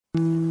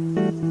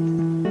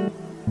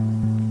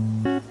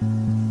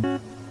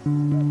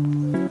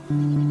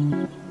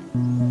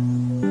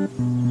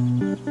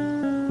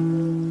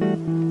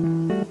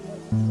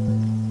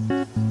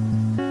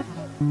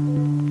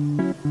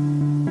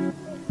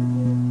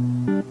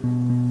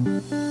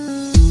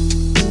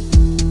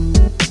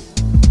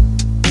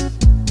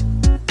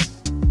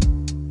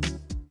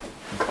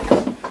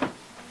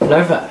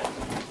Hello there.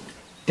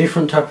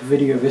 Different type of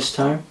video this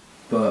time,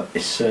 but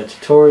it's a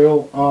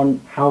tutorial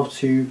on how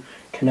to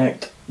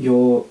connect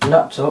your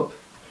laptop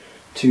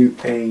to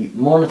a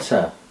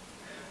monitor.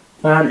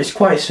 And it's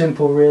quite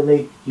simple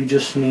really. You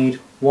just need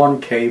one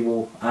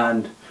cable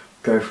and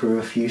go through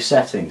a few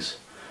settings.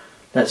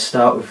 Let's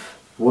start with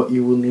what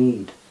you will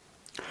need.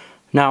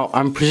 Now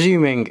I'm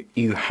presuming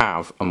you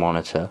have a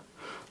monitor,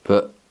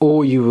 but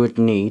all you would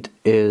need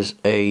is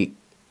a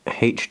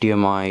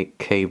HDMI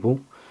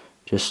cable,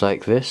 just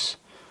like this.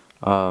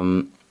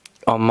 On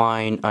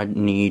mine I'd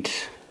need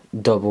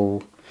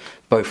double,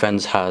 both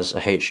ends has a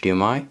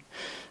HDMI,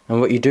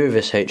 and what you do with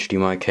this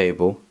HDMI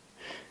cable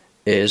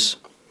is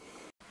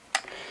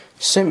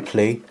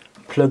simply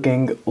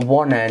plugging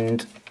one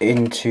end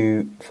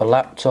into the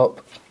laptop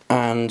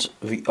and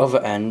the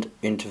other end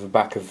into the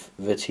back of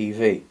the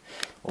TV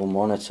or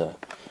monitor.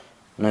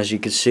 And as you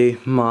can see,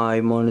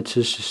 my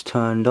monitor's just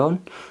turned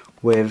on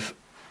with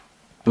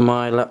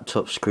my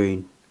laptop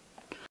screen.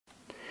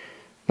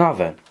 Now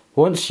then,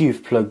 once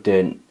you've plugged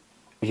in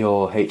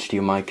your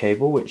HDMI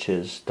cable, which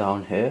is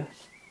down here,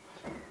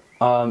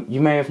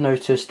 you may have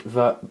noticed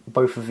that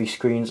both of these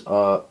screens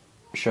are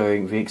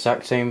showing the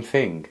exact same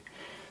thing.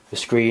 The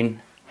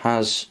screen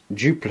has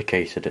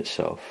duplicated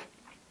itself.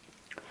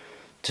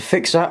 To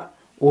fix that,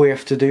 all you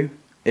have to do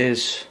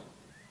is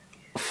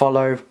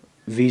follow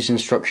these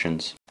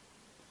instructions.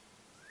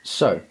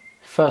 So,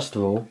 first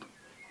of all,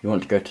 you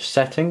want to go to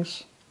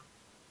Settings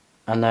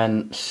and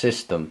then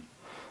System.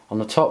 On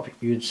the top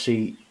you'd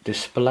see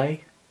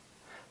Display,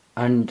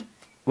 and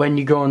when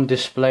you go on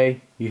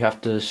Display you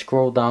have to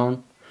scroll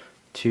down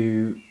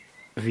to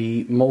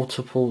the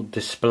Multiple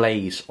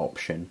Displays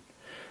option,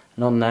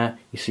 and on there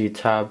you see a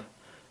tab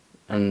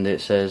and it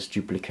says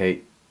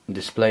Duplicate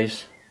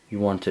Displays. You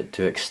want it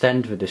to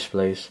extend the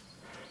displays.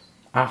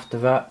 After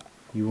that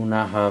you will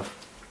now have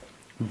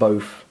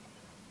both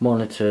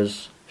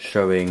monitors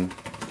showing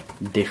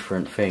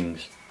different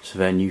things, so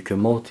then you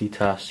can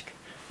multitask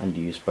and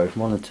use both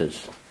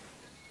monitors.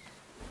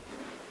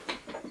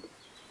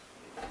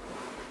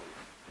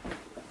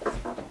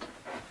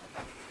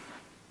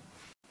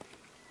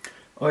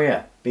 Oh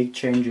yeah, big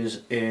changes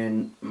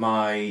in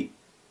my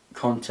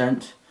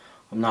content.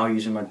 I'm now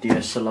using my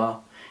DSLR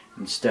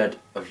instead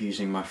of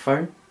using my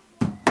phone.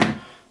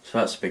 So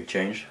that's a big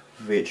change,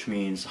 which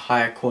means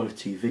higher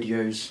quality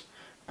videos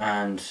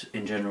and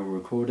in general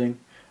recording.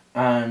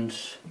 And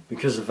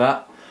because of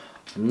that,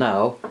 I'm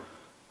now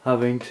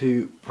having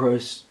to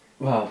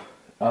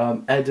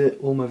edit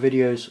all my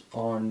videos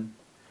on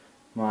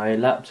my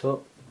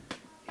laptop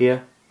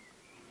here.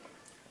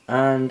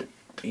 And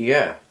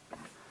yeah,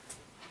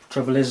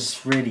 trouble is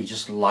really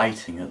just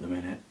lighting at the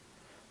minute.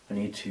 I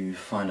need to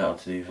find out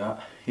how to do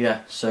that.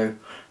 Yeah, so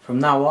from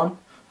now on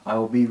I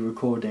will be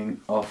recording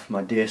off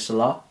my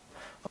DSLR.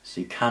 It's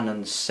the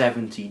Canon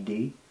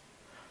 70D,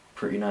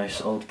 pretty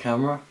nice old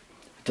camera,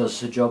 does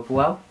the job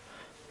well.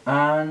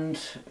 And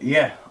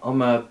yeah, I'm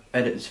gonna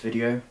edit this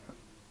video,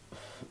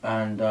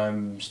 and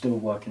I'm still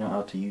working out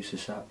how to use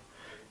this app.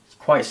 It's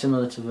quite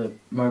similar to the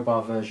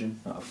mobile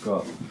version that I've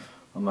got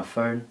on my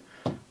phone,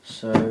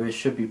 so it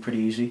should be pretty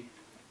easy.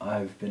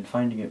 I've been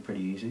finding it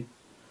pretty easy.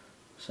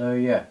 So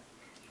yeah,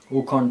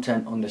 all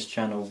content on this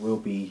channel will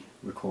be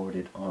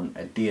recorded on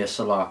a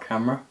DSLR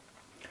camera.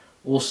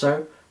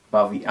 Also,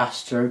 about the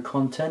Astro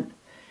content,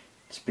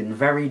 it's been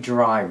very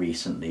dry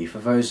recently. For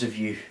those of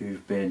you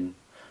who've been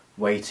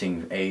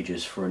waiting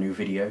ages for a new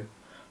video,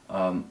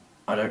 I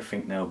don't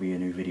think there'll be a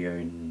new video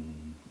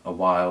in a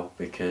while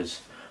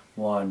because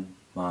one,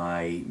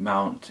 my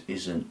mount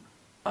isn't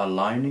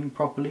aligning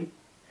properly.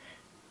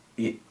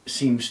 It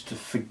seems to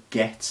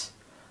forget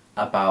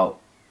about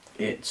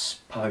its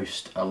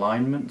post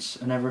alignments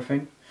and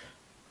everything,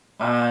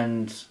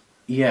 and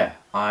yeah,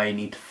 I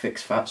need to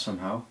fix that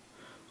somehow.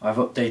 I've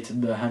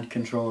updated the hand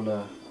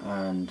controller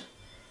and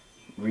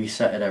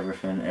resetted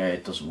everything,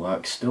 it doesn't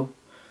work still.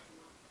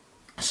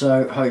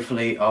 So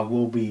hopefully I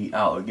will be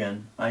out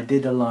again. I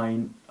did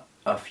align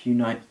a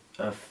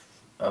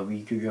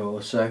week ago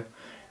or so,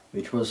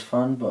 which was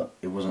fun, but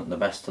it wasn't the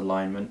best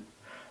alignment.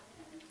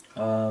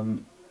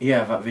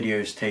 Yeah, that video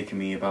has taken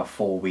me about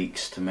 4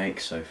 weeks to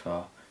make so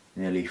far,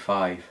 nearly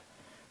 5.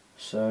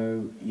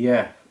 So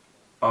yeah,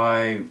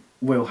 I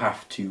will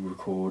have to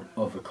record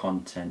other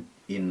content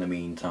in the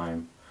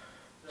meantime.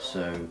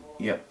 So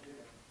yep,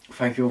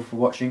 thank you all for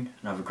watching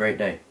and have a great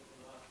day.